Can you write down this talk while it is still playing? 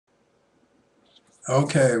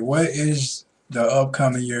Okay, what is the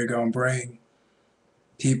upcoming year gonna bring?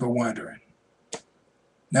 People wondering.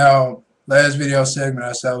 Now, last video segment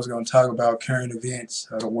I said I was gonna talk about current events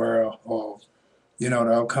of the world, or the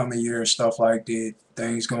upcoming year, stuff like that,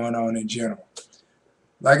 things going on in general.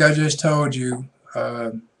 Like I just told you,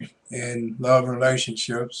 in love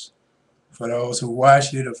relationships, for those who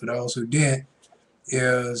watched it or for those who didn't,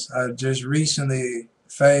 is I just recently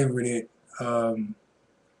favorited um,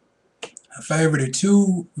 I favorited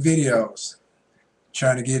two videos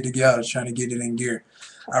trying to get it together, trying to get it in gear.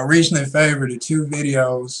 I recently favorited two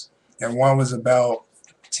videos, and one was about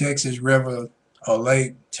Texas River or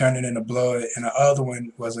lake turning into blood, and the other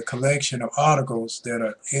one was a collection of articles that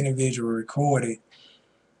an individual recorded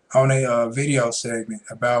on a video segment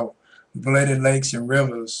about blooded lakes and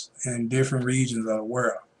rivers in different regions of the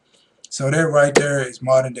world. So that right there is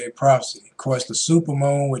modern day prophecy. Of course, the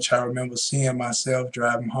supermoon, which I remember seeing myself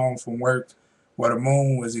driving home from work, where the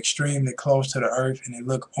moon was extremely close to the earth and it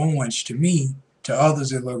looked orange to me. To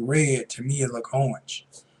others, it looked red. To me, it looked orange.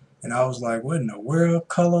 And I was like, what in the world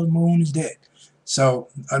color moon is that? So,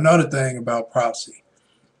 another thing about prophecy.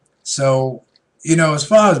 So, as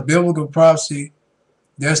far as biblical prophecy,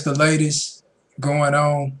 that's the latest going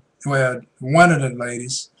on. Well, one of the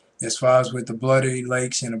latest, as far as with the bloody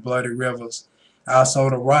lakes and the bloody rivers. Also,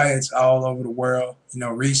 the riots all over the world.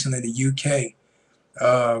 Recently the UK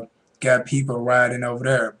uh, got people rioting over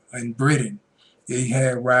there in Britain. They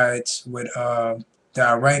had riots with the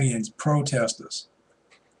Iranians protesters.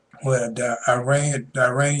 Well, the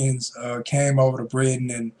Iranians came over to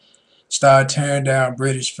Britain and started tearing down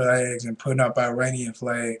British flags and putting up Iranian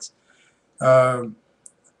flags. Uh,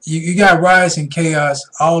 you got riots and chaos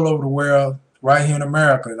all over the world, right here in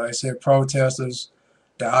America. Like I said, protesters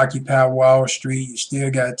that occupy Wall Street. You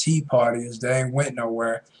still got Tea Parties. They ain't went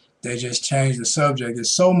nowhere. They just changed the subject.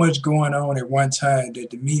 There's so much going on at one time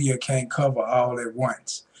that the media can't cover all at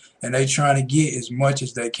once. And they trying to get as much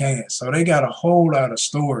as they can. So they got a whole lot of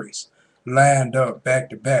stories lined up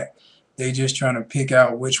back to back. They just trying to pick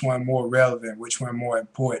out which one more relevant, which one more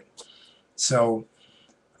important. So,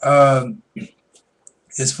 um,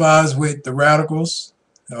 as far as with the radicals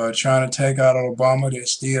trying to take out Obama, that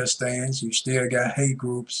still stands. You still got hate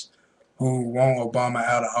groups who want Obama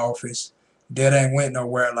out of office. That ain't went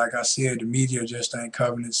nowhere. Like I said, the media just ain't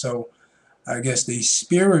covering it. So I guess the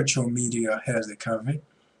spiritual media has it covered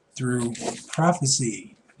through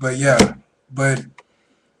prophecy. But yeah, but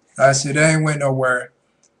I said they ain't went nowhere.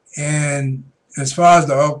 And as far as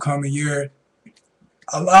the upcoming year,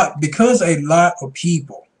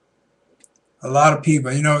 a lot of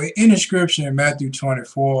people in the scripture in Matthew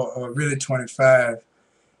 24, or really 25,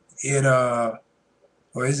 it,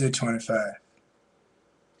 or is it 25?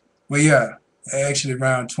 Well, yeah, actually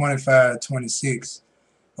around 25, 26,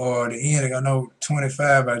 or the end. I know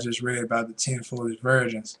 25 I just read about the 10 foolish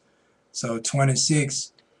virgins. So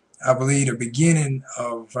 26, I believe the beginning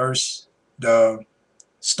of the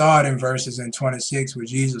starting verses in 26 where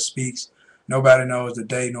Jesus speaks, nobody knows the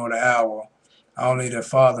day nor the hour. Only the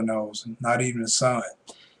Father knows, not even the Son.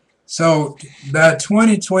 So by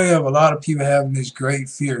 2012, a lot of people having this great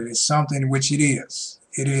fear. It's something which it is.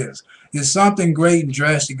 It is. There's something great and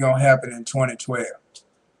drastic going to happen in 2012.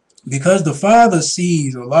 Because the Father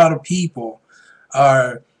sees a lot of people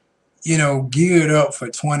are, geared up for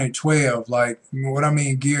 2012. Like, what I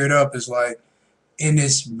mean geared up is like in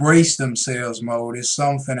this brace themselves mode. It's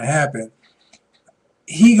something to happen.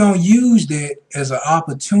 He going to use that as an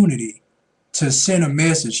opportunity to send a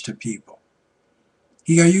message to people.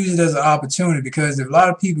 He gonna use it as an opportunity because if a lot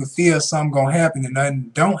of people feel something gonna happen and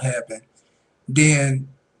nothing don't happen, then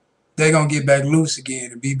they're gonna get back loose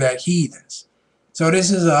again and be back heathens. So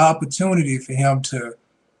this is an opportunity for him to,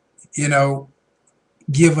 you know,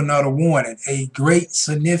 give another warning, a great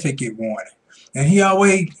significant warning. And he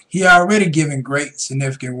already given great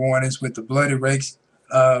significant warnings with the bloody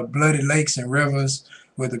lakes and rivers,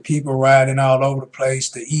 with the people riding all over the place,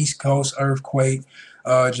 the East Coast earthquake,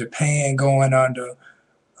 Japan going under,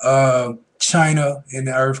 China in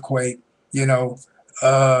the earthquake, you know,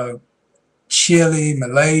 uh, Chile,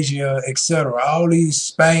 Malaysia, etc. All these,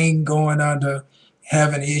 Spain going under,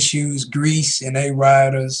 having issues, Greece and they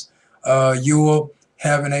riders, Europe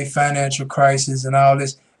having a financial crisis and all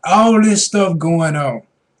this. All this stuff going on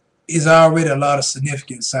is already a lot of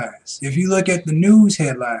significant signs. If you look at the news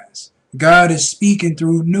headlines, God is speaking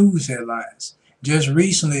through news headlines. Just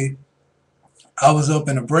recently, I was up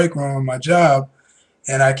in the break room of my job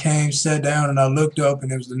and I came, sat down, and I looked up,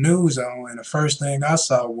 and it was the news on, and the first thing I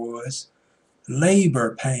saw was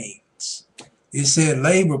labor pains. It said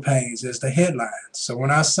labor pains as the headline. So when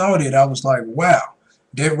I saw that, I was like, wow,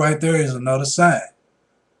 That right there is another sign.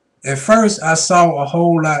 At first, I saw a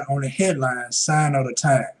whole lot on the headlines, sign of the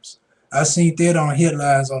times. I seen that on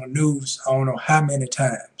headlines on the news, I don't know how many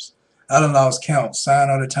times. I done lost count, sign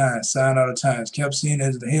of the times, sign of the times. Kept seeing it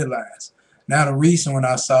as the headlines. Now the recent one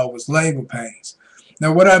I saw was labor pains.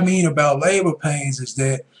 Now what I mean about labor pains is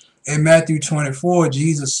that in Matthew 24,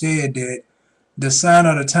 Jesus said that the sign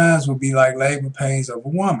of the times would be like labor pains of a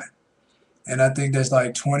woman. And I think that's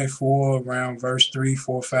like 24 around verse 3,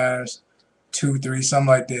 4, 5, 2, 3, something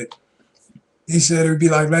like that. He said it would be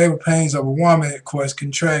like labor pains of a woman, of course,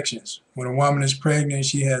 contractions. When a woman is pregnant,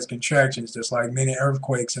 she has contractions, just like many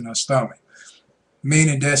earthquakes in her stomach,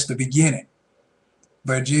 meaning that's the beginning.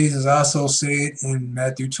 But Jesus also said in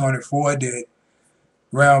Matthew 24 that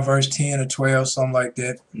around verse 10 or 12, something like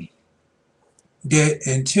that, that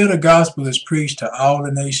until the gospel is preached to all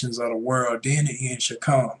the nations of the world, then the end shall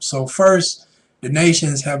come. So first, the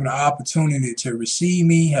nations have an opportunity to receive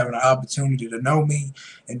me, have an opportunity to know me,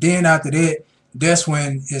 and then after that, that's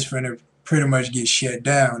when it's going to pretty much get shut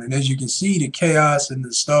down. And as you can see, the chaos and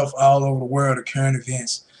the stuff all over the world, the current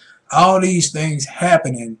events, all these things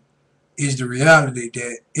happening is the reality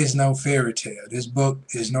that it's no fairy tale. This book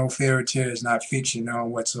is no fairy tale. It's not fiction, no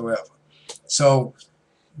whatsoever. So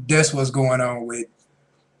that's what's going on with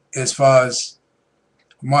as far as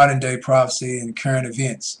modern day prophecy and current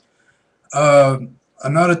events.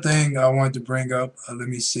 Another thing I wanted to bring up, let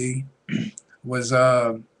me see, was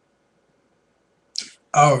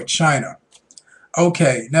China.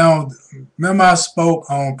 Okay, now remember I spoke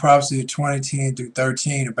on prophecy of 2010 through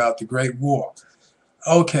 13 about the Great War.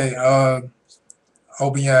 Okay,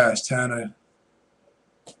 open your eyes, time to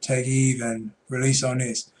take heed and release on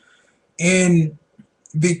this. And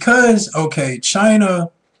because, okay,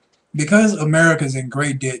 China, because America's in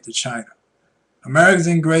great debt to China. America's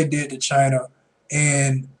in great debt to China,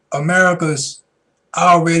 and America's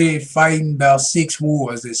already fighting about 6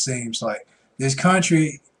 wars, it seems like. This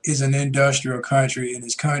country is an industrial country, and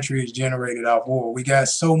this country is generated off war. We got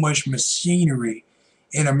so much machinery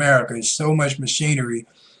in America, so much machinery,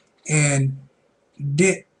 and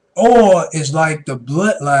oil is like the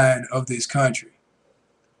bloodline of this country.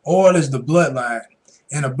 Oil is the bloodline,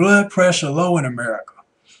 and the blood pressure low in America.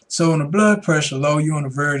 So when the blood pressure low, you're on the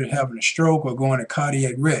verge of having a stroke or going to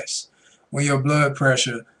cardiac arrest when your blood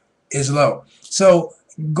pressure is low. So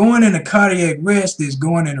going into cardiac arrest is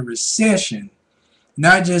going into recession,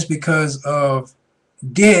 not just because of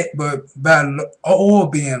debt, but by oil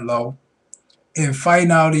being low and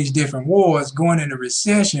fighting all these different wars, going into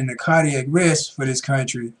recession, the cardiac arrest for this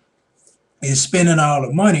country is spending all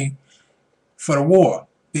the money for the war.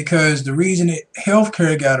 Because the reason that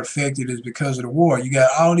healthcare got affected is because of the war. You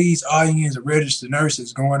got all these RNs and registered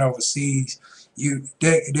nurses going overseas.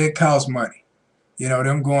 That costs money. You know,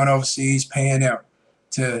 them going overseas, paying them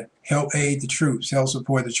to help aid the troops, help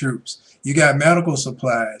support the troops. You got medical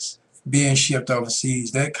supplies being shipped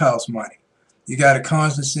overseas. That costs money. You got to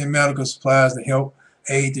constantly send medical supplies to help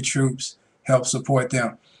aid the troops, help support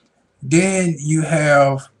them. Then you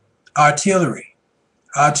have artillery.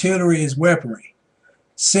 Artillery is weaponry.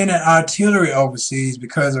 Sending artillery overseas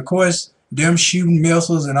because, of course, them shooting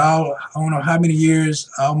missiles and all, I don't know how many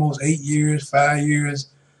years, almost 8 years, 5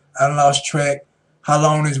 years, I lost track how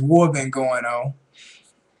long this war been going on.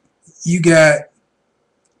 You got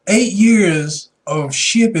 8 years of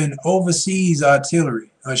shipping overseas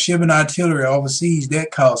artillery, shipping artillery overseas.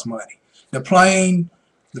 That costs money. The plane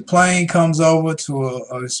comes over to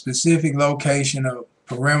a specific location of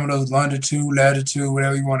perimeters, longitude, latitude,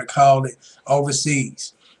 whatever you want to call it,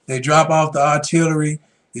 overseas. They drop off the artillery.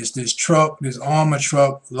 It's this truck, this armor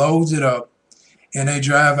truck, loads it up, and they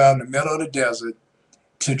drive out in the middle of the desert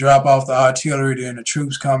to drop off the artillery. Then the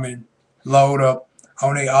troops come in, load up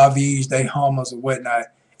on their RVs, their Hummers or whatnot,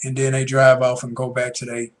 and then they drive off and go back to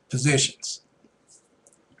their positions.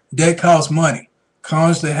 That costs money.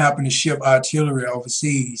 Constantly having to ship artillery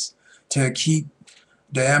overseas to keep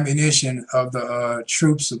the ammunition of the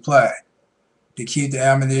troops supplied, to keep the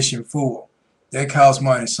ammunition full. That costs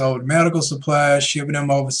money. So medical supplies, shipping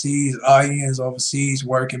them overseas, INs overseas,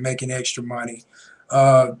 working, making extra money.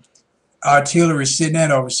 Artillery sitting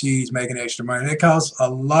at overseas, making extra money. That costs a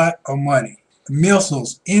lot of money.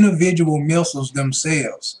 Missiles, individual missiles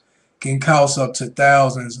themselves, can cost up to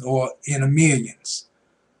thousands or in the millions.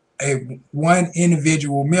 One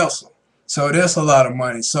individual missile. So that's a lot of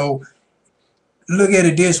money. So look at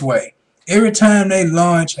it this way. Every time they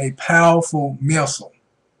launch a powerful missile,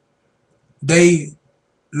 they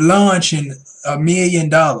launching $1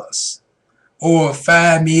 million or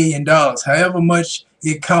 $5 million. However much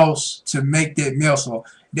it costs to make that missile,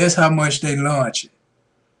 that's how much they launch it.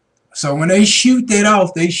 So when they shoot that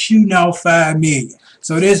off, they shooting out 5 million.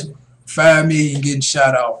 So this 5 million getting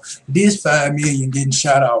shot off. This 5 million getting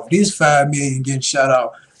shot off. This 5 million getting shot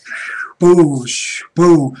off. Boosh,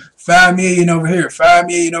 boo. 5 million over here, 5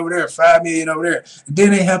 million over there, 5 million over there. And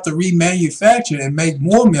then they have to remanufacture and make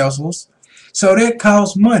more missiles. So that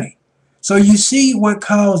costs money. So you see what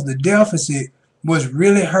caused the deficit was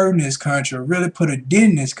really hurting this country, or really put a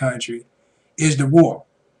dent in this country, is the war.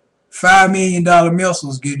 $5 million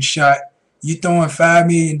missiles getting shot. You throwing $5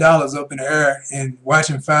 million up in the air and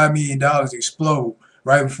watching $5 million explode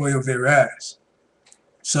right before your very eyes.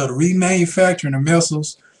 So the remanufacturing of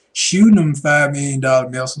missiles, shooting them $5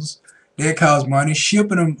 million missiles, that costs money.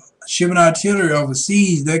 Shipping artillery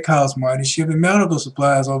overseas, that costs money. Shipping medical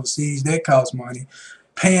supplies overseas, that costs money.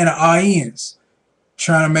 Paying the INs,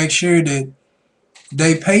 trying to make sure that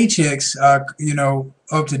their paychecks are,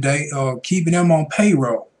 up to date, or keeping them on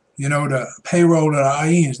payroll. The payroll of the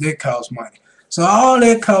INs, that costs money. So all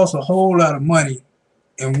that costs a whole lot of money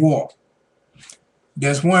in war.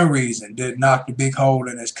 That's one reason that knocked a big hole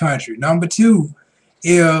in this country. Number two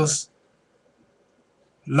is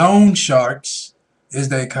loan sharks, as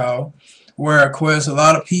they call, where of course a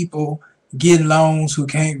lot of people get loans who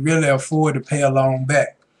can't really afford to pay a loan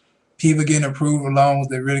back. People getting approved for loans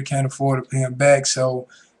they really can't afford to pay them back, so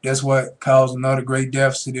that's what caused another great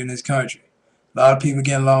deficit in this country. A lot of people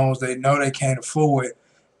getting loans they know they can't afford.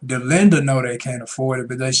 The lender know they can't afford it,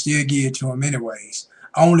 but they still give it to them anyways,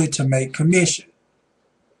 only to make commission.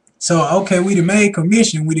 So, okay, we done made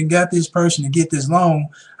commission. We done got this person to get this loan.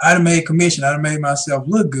 I done made commission. I done made myself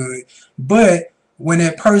look good. But when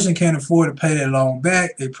that person can't afford to pay that loan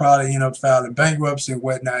back, they probably end up filing bankruptcy and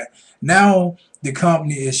whatnot. Now the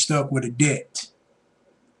company is stuck with a debt.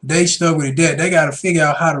 They stuck with a debt. They got to figure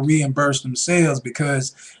out how to reimburse themselves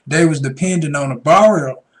because they was dependent on the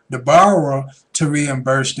borrower to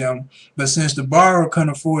reimburse them. But since the borrower couldn't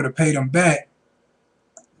afford to pay them back,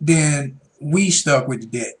 then we stuck with the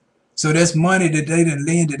debt. So that's money that they done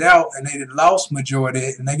lended out and they done lost majority of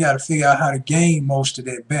it, and they got to figure out how to gain most of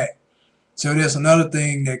that back. So that's another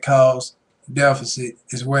thing that caused deficit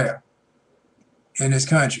as well in this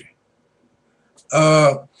country.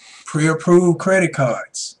 Pre-approved credit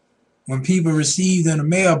cards. When people receive in the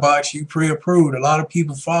mailbox, you pre-approved. A lot of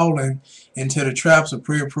people falling into the traps of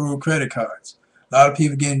pre-approved credit cards. A lot of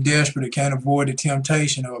people getting desperate and can't avoid the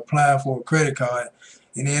temptation of applying for a credit card,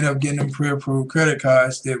 and they end up getting them pre-approved credit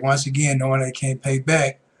cards that, once again, knowing they can't pay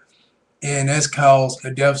back, and that's caused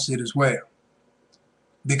a deficit as well.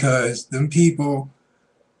 Because them people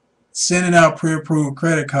sending out pre-approved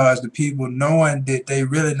credit cards to people knowing that they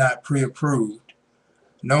really not pre-approved,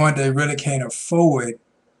 knowing they really can't afford,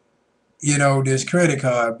 this credit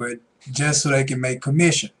card, but just so they can make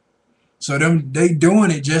commission. So they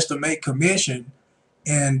doing it just to make commission,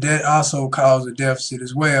 and that also caused a deficit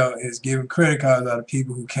as well, as giving credit cards out to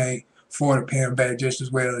people who can't afford to pay them back, just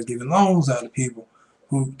as well as giving loans out to people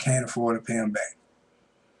who can't afford to pay them back.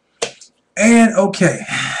 And okay,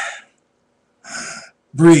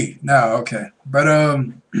 breathe now. Okay, but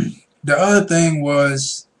the other thing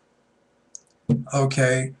was,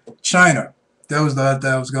 okay, China. That was the other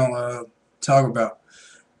thing I was gonna talk about.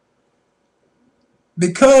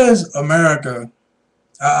 Because America,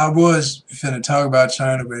 I was finna talk about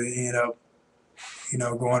China, but it ended up,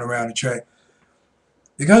 going around the track.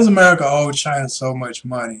 Because America owed China so much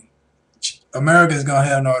money, America is gonna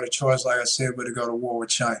have no other choice, like I said, but to go to war with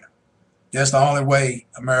China. That's the only way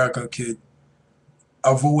America could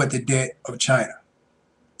avoid the debt of China.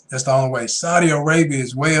 That's the only way. Saudi Arabia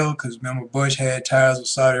as well, because remember Bush had ties with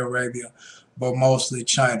Saudi Arabia, but mostly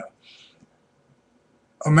China.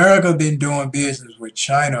 America been doing business with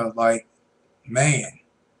China like, man,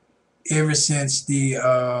 ever since the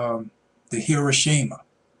Hiroshima.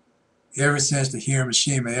 Ever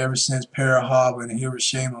since Pearl Harbor and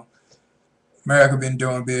Hiroshima, America been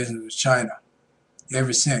doing business with China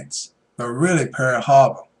ever since. But really Pearl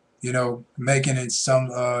Harbor, making it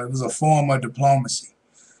it was a form of diplomacy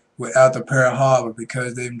after Pearl Harbor,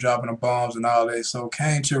 because they've been dropping the bombs and all that. So it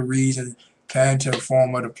came to a reason, came to a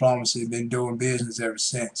form of diplomacy, been doing business ever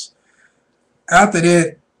since. After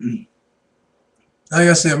that, like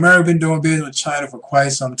I said, America been doing business with China for quite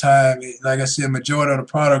some time. Like I said, majority of the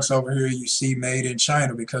products over here you see made in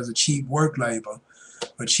China because of cheap work labor,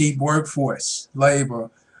 or cheap workforce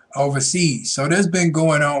labor overseas. So that's been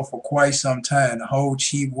going on for quite some time. The whole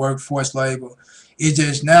cheap workforce labor. It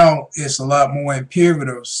just now it's a lot more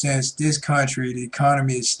imperative, since this country, the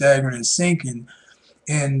economy is staggering and sinking,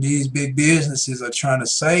 and these big businesses are trying to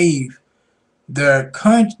save their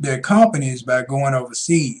companies by going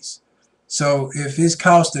overseas. So if it's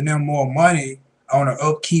costing them more money, on the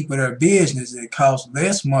upkeep of their business, it costs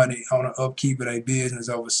less money on the upkeep of their business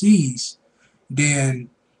overseas, then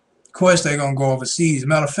of course they're gonna go overseas.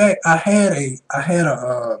 Matter of fact, I had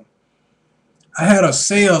a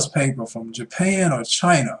sales paper from Japan or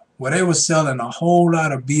China where they were selling a whole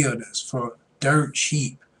lot of buildings for dirt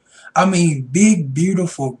cheap. I mean, big,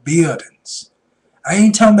 beautiful buildings. I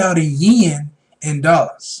ain't talking about in yen and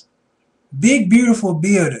dollars. Big, beautiful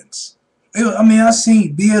buildings. I mean, I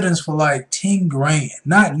seen buildings for like 10 grand.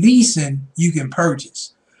 Not leasing, you can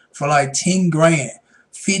purchase for like 10 grand,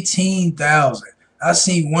 15,000. I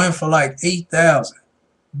seen one for like 8,000.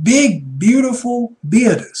 Big, beautiful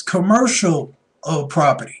buildings, commercial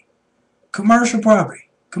property, commercial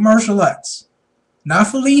lots, not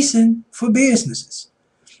for leasing, for businesses.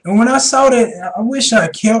 And when I saw that, I wish I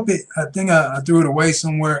kept it. I think I threw it away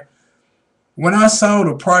somewhere. When I saw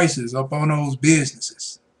the prices up on those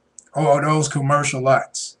businesses or those commercial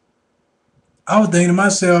lots, I was thinking to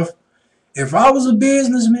myself, if I was a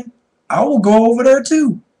businessman, I would go over there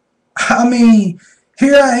too. I mean,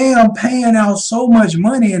 here I am paying out so much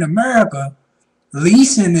money in America,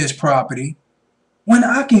 leasing this property, when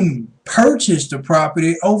I can purchase the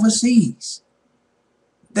property overseas.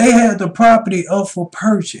 They had the property up for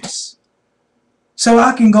purchase. So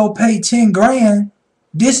I can go pay 10 grand.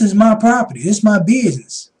 This is my property. It's my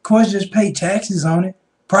business. Of course, just pay taxes on it,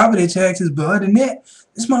 property taxes, but other than that,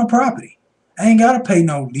 it's my property. I ain't got to pay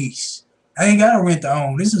no lease. I ain't got to rent to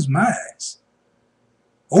own. This is mine.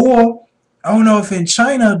 Or, I don't know if in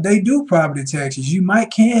China they do property taxes. You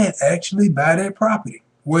might can actually buy that property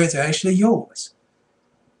where it's actually yours.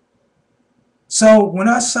 So when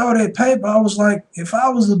I saw that paper, I was like, if I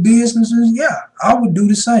was a businessman, yeah, I would do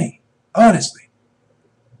the same. Honestly.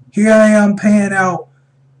 Here I am paying out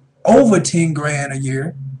over 10 grand a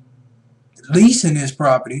year, leasing this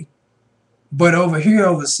property. But over here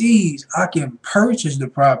overseas, I can purchase the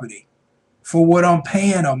property for what I'm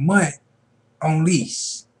paying a month on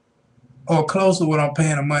lease. Or close to what I'm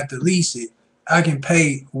paying a month to lease it. I can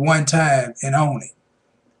pay one time and own it.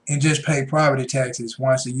 And just pay property taxes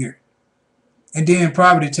once a year. And then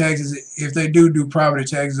property taxes, if they do property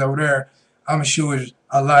taxes over there, I'm sure it's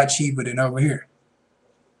a lot cheaper than over here.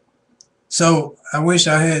 So I wish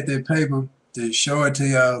I had that paper to show it to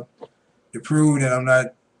y'all to prove that I'm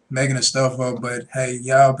not making the stuff up. But hey,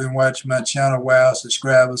 y'all been watching my channel, wow,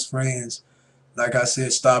 subscribers, friends. Like I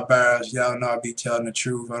said, stop buyers. Y'all know I be telling the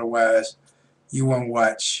truth. Otherwise, you won't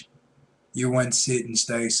watch. You wouldn't sit and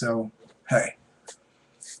stay. So, hey.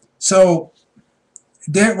 So,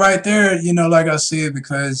 that right there, you know, like I said,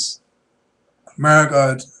 because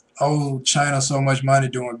America owed China so much money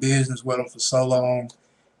doing business with them for so long,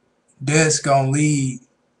 that's going to lead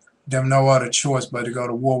them no other choice but to go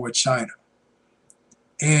to war with China.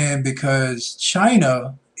 And because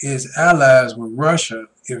China is allies with Russia,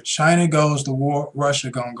 if China goes to war, Russia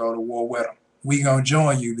going to go to war with them. We going to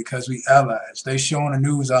join you because we allies. They show on the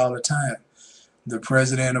news all the time. The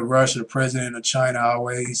president of Russia, the president of China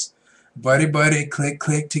always buddy,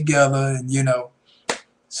 click together, and you know.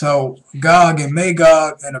 So Gog and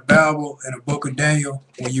Magog in the Bible, in the book of Daniel,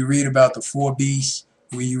 when you read about the four beasts,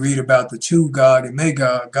 when you read about the two Gog and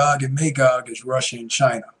Magog is Russia and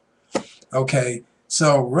China. Okay,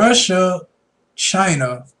 so Russia,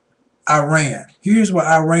 China, Iran. Here's where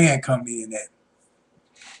Iran come in at.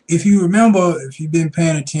 If you remember, if you've been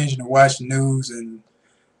paying attention to watch the news, and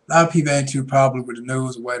a lot of people ain't too popular with the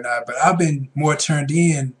news and whatnot, but I've been more tuned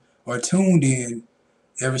in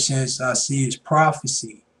ever since I see his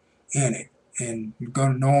prophecy in it and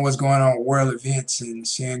knowing what's going on with world events and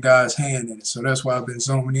seeing God's hand in it. So that's why I've been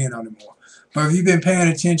zooming in on it more. But if you've been paying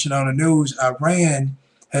attention on the news, Iran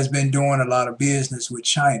has been doing a lot of business with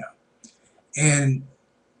China. And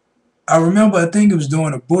I remember, I think it was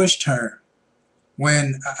during the Bush term,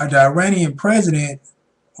 when the Iranian president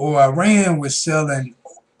or Iran was selling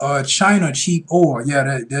China cheap oil.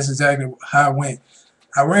 Yeah, that's exactly how it went.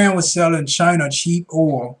 Iran was selling China cheap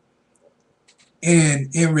oil,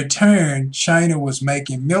 and in return, China was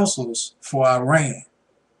making missiles for Iran.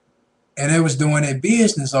 And they was doing their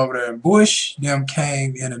business over there. And Bush, them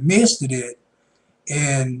came in the midst of it,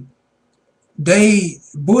 and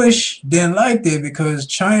Bush didn't like that because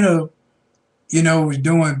China, you know, was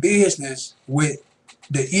doing business with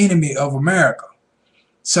the enemy of America.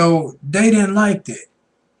 So they didn't like that.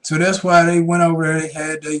 So that's why they went over there, they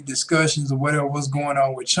had their discussions of whatever was going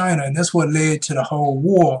on with China, and that's what led to the whole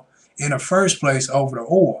war in the first place over the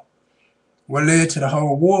oil. What led to the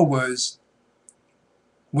whole war was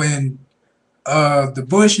when the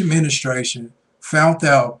Bush administration found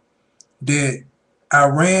out that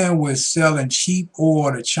Iran was selling cheap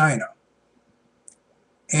oil to China.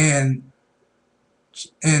 And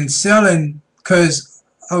and selling, because,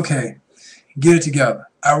 okay, get it together.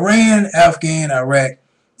 Iran, Afghan, Iraq,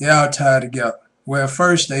 they all tied together. Well,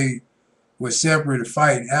 first they were separated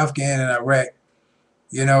fighting. Afghan and Iraq,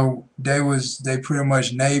 you know, they pretty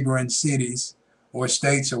much neighboring cities or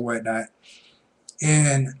states or whatnot.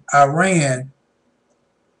 In Iran,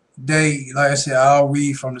 they, like I said, all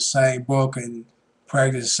read from the same book and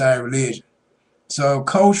practice the same religion. So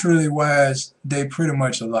culturally wise, they pretty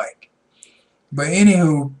much alike. But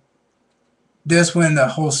anywho, that's when the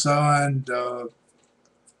Hassan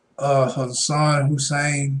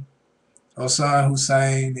Hussein,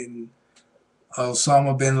 and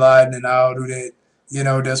Osama bin Laden and all of that, you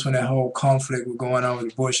know, that's when that whole conflict was going on with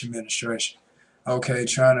the Bush administration. Okay,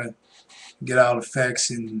 trying to get all the facts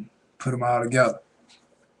and put them all together.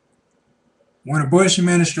 When the Bush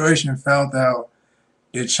administration found out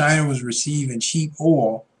that China was receiving cheap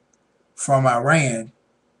oil from Iran,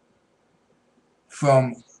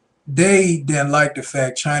 they didn't like the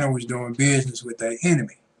fact China was doing business with their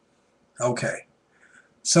enemy. Okay.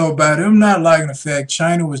 So by them not liking the fact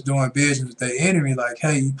China was doing business with their enemy, like,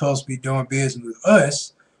 hey, you supposed to be doing business with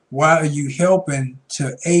us, why are you helping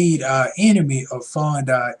to aid our enemy or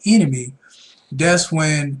fund our enemy? That's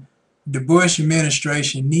when the Bush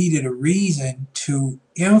administration needed a reason to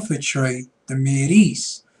infiltrate the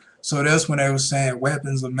Mideast. So that's when they were saying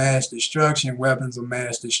weapons of mass destruction,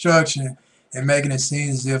 and making it seem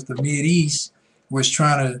as if the Mideast was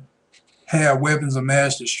trying to have weapons of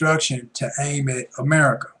mass destruction to aim at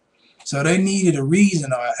America. So they needed a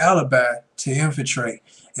reason or an alibi to infiltrate.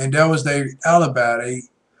 And that was their alibi.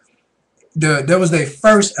 That was their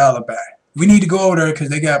first alibi. We need to go over there because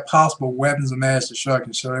they got possible weapons of mass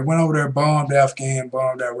destruction. So they went over there, bombed Afghan,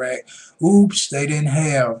 bombed Iraq. Oops, they didn't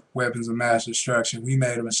have weapons of mass destruction. We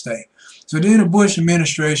made a mistake. So then the Bush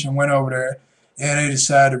administration went over there and they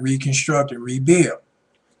decided to reconstruct and rebuild.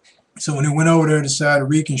 So when they went over there and decided to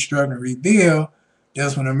reconstruct and rebuild,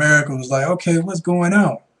 that's when America was like, okay, what's going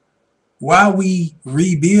on? Why are we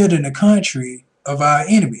rebuilding the country of our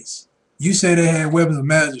enemies? You said they had weapons of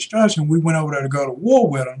mass destruction. We went over there to go to war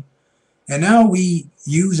with them. And now we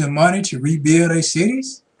using money to rebuild their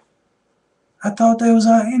cities? I thought that was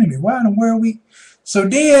our enemy. Why in the world we... So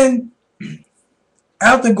then,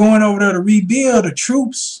 after going over there to rebuild, the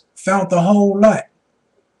troops found the whole lot.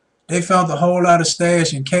 They found a whole lot of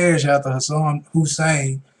stash and cash after Hassan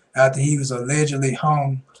Hussein, after he was allegedly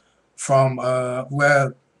hung from,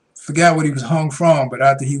 well, forgot what he was hung from, but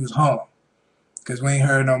after he was hung. Because we ain't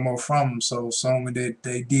heard no more from him, so assuming that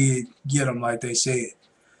they did get him like they said.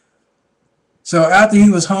 So after he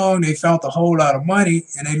was hung, they found a whole lot of money,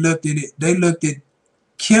 and they looked at it. They looked at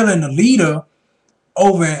killing the leader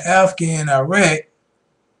over in Afghan Iraq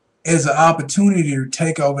as an opportunity to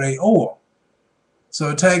take over their oil.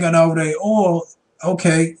 So taking over their oil,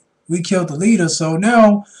 okay, we killed the leader, so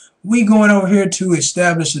now we going over here to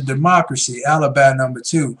establish a democracy, alibi number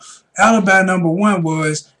 2. Alibi number 1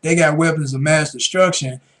 was they got weapons of mass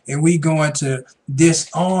destruction, and we going to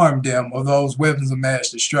disarm them of those weapons of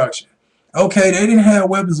mass destruction. Okay, they didn't have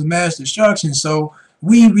weapons of mass destruction, so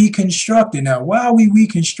we reconstructing now. Why are we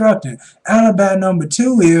reconstructing? Alibi number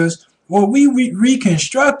 2 is, well, we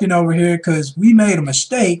reconstructing over here because we made a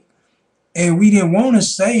mistake, and we didn't want to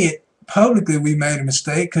say it publicly we made a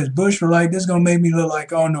mistake because Bush was like, this is going to make me look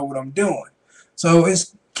like I don't know what I'm doing. So it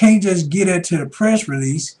can't just get it to the press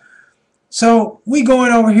release. So we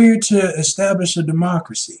going over here to establish a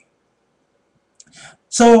democracy.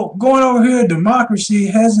 So going over here, democracy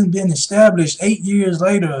hasn't been established. 8 years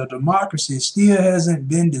later, a democracy still hasn't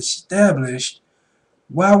been established.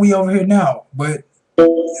 Why are we over here now? But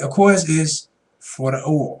of course it's for the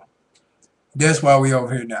oil. That's why we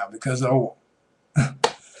over here now, because of oil.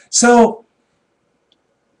 So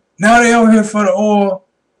now they over here for the oil,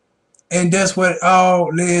 and that's what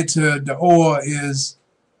all led to the oil is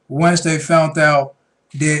once they found out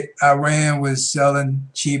that Iran was selling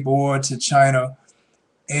cheap oil to China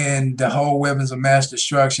and the whole weapons of mass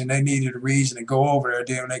destruction, they needed a reason to go over there.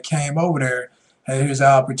 Then when they came over there, hey, here's the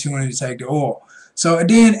opportunity to take the oil. So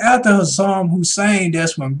then after Hassan Hussein,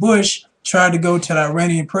 that's when Bush tried to go to the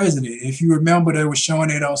Iranian president. If you remember, they were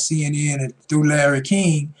showing it on CNN and through Larry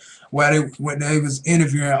King when they was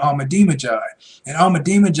interviewing Ahmadinejad. And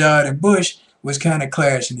Ahmadinejad and Bush was kind of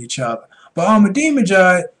clashing each other. But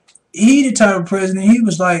Ahmadinejad, he the type of president, he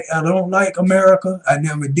was like, I don't like America. I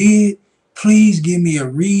never did. Please give me a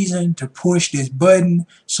reason to push this button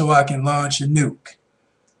so I can launch a nuke.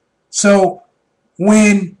 So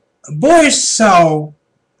when Bush saw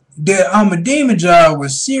that Ahmadinejad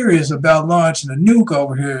was serious about launching a nuke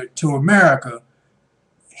over here to America,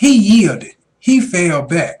 he yielded. He fell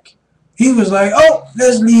back. He was like, oh,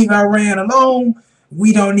 let's leave Iran alone.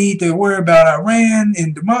 We don't need to worry about Iran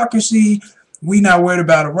and democracy. We not worried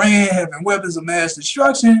about Iran having weapons of mass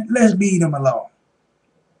destruction. Let's leave them alone.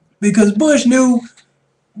 Because Bush knew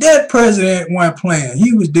that president wasn't playing.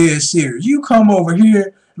 He was dead serious. You come over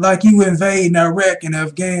here like you invading Iraq and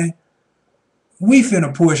Afghan, we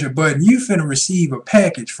finna push a button. You finna receive a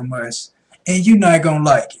package from us, and you not gonna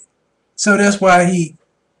like it. So that's why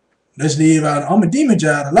let's leave out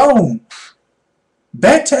Ahmadinejad alone.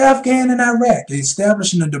 Back to Afghan and Iraq,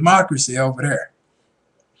 establishing a democracy over there.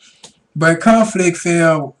 But conflict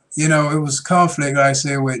fell, it was conflict, like I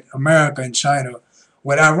said, with America and China,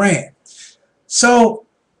 with Iran. So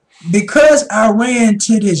because Iran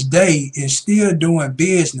to this day is still doing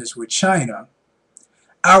business with China,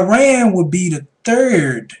 Iran would be the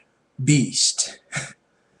third beast.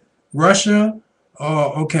 Russia,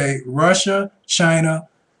 Russia, China,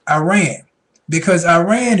 Iran. Because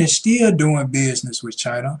Iran is still doing business with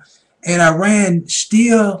China, and Iran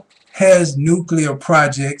still has nuclear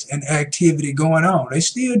projects and activity going on. They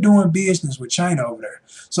still doing business with China over there.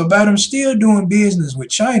 So by them still doing business with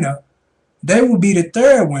China, they will be the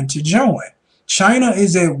third one to join. China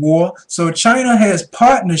is at war, so China has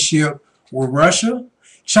partnership with Russia.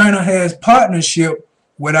 China has partnership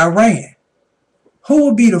with Iran. Who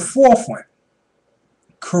will be the fourth one?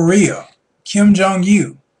 Korea. Kim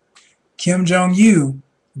Jong-un. Kim Jong-un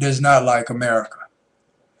does not like America.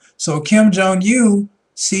 So Kim Jong-un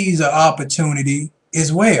sees an opportunity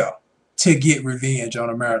as well to get revenge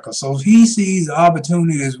on America. So he sees an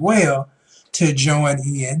opportunity as well to join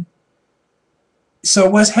in. So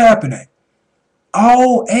what's happening?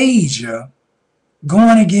 All Asia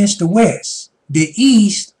going against the West. The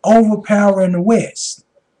East overpowering the West.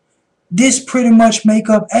 This pretty much make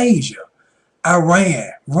up Asia.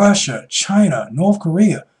 Iran, Russia, China, North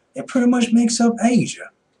Korea. It pretty much makes up Asia.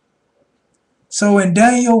 So in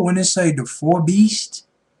Daniel, when they say the four beasts,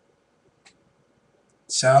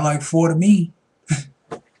 sound like four to me.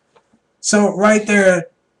 So right there,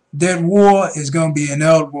 that war is going to be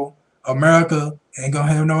inevitable. America ain't going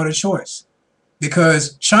to have no other choice.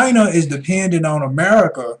 Because China is dependent on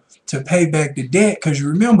America to pay back the debt. Because you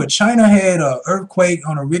remember, China had an earthquake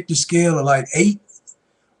on a Richter scale of like 8.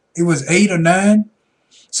 It was 8 or 9.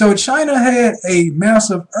 So China had a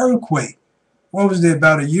massive earthquake. What was it,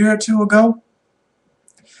 about a year or two ago?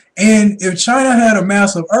 And if China had a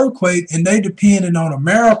massive earthquake and they depended on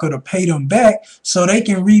America to pay them back so they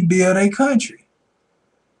can rebuild their country.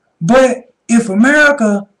 But if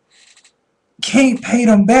America can't pay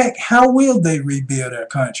them back, how will they rebuild their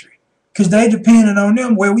country? Because they depended on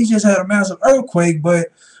them. Well, we just had a massive earthquake, but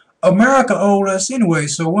America owed us anyway.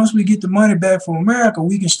 So once we get the money back from America,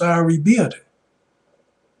 we can start rebuilding.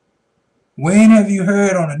 When have you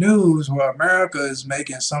heard on the news where America is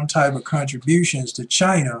making some type of contributions to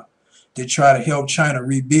China to try to help China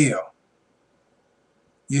rebuild?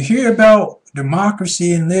 You hear about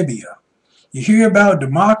democracy in Libya. You hear about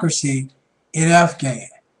democracy in Afghan,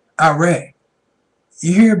 Iraq.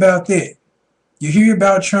 You hear about that. You hear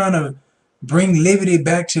about trying to bring liberty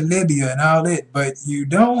back to Libya and all that, but you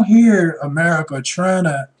don't hear America trying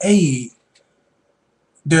to aid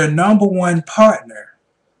their #1 partner.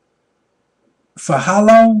 For how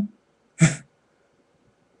long?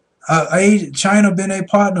 China been a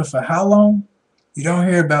partner for how long? You don't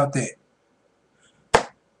hear about that.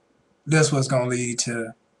 That's what's going to lead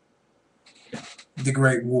to the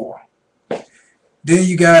Great War. Then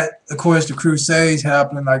you got, of course, the Crusades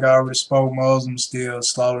happening, like I already spoke. Muslims still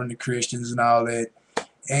slaughtering the Christians and all that.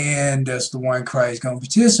 And that's the one Christ going to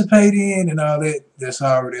participate in and all that. That's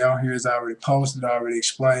already on here. It's already posted, already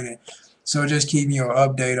explaining. So just keeping you an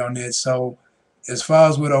update on that. So as far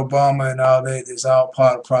as with Obama and all that, it's all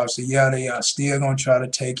part of prophecy. Yeah, they are still going to try to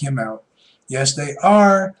take him out. Yes, they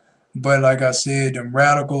are. But like I said, them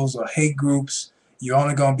radicals or hate groups, you're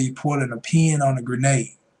only going to be pulling a pin on a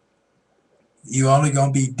grenade. You're only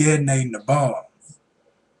going to be detonating a bomb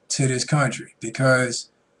to this country. Because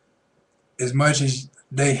as much as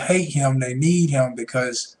they hate him, they need him,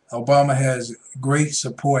 because Obama has great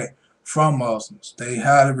support from Muslims. They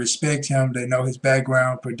highly respect him. They know his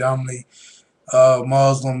background, predominantly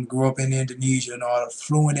Muslim, grew up in Indonesia and all,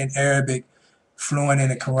 fluent in Arabic, fluent in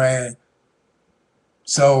the Quran.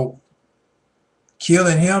 So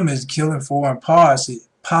killing him is killing foreign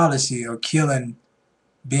policy or killing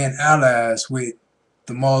being allies with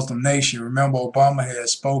the Muslim nation. Remember, Obama had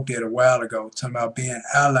spoke that a while ago, talking about being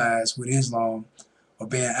allies with Islam or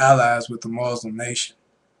being allies with the Muslim nation.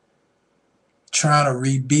 Trying to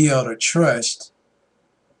rebuild a trust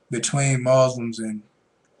between Muslims and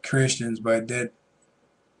Christians, but that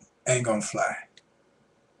ain't gonna fly.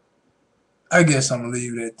 I guess I'm going to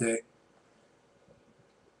leave it at that.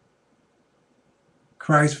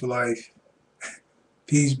 Christ for life.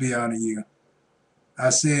 Peace be unto you. I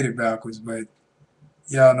said it backwards, but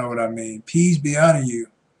y'all know what I mean. Peace be unto you.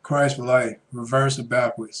 Christ for life. Reverse or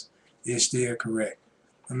backwards. It's still correct.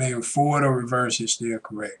 I mean, forward or reverse is still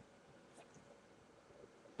correct.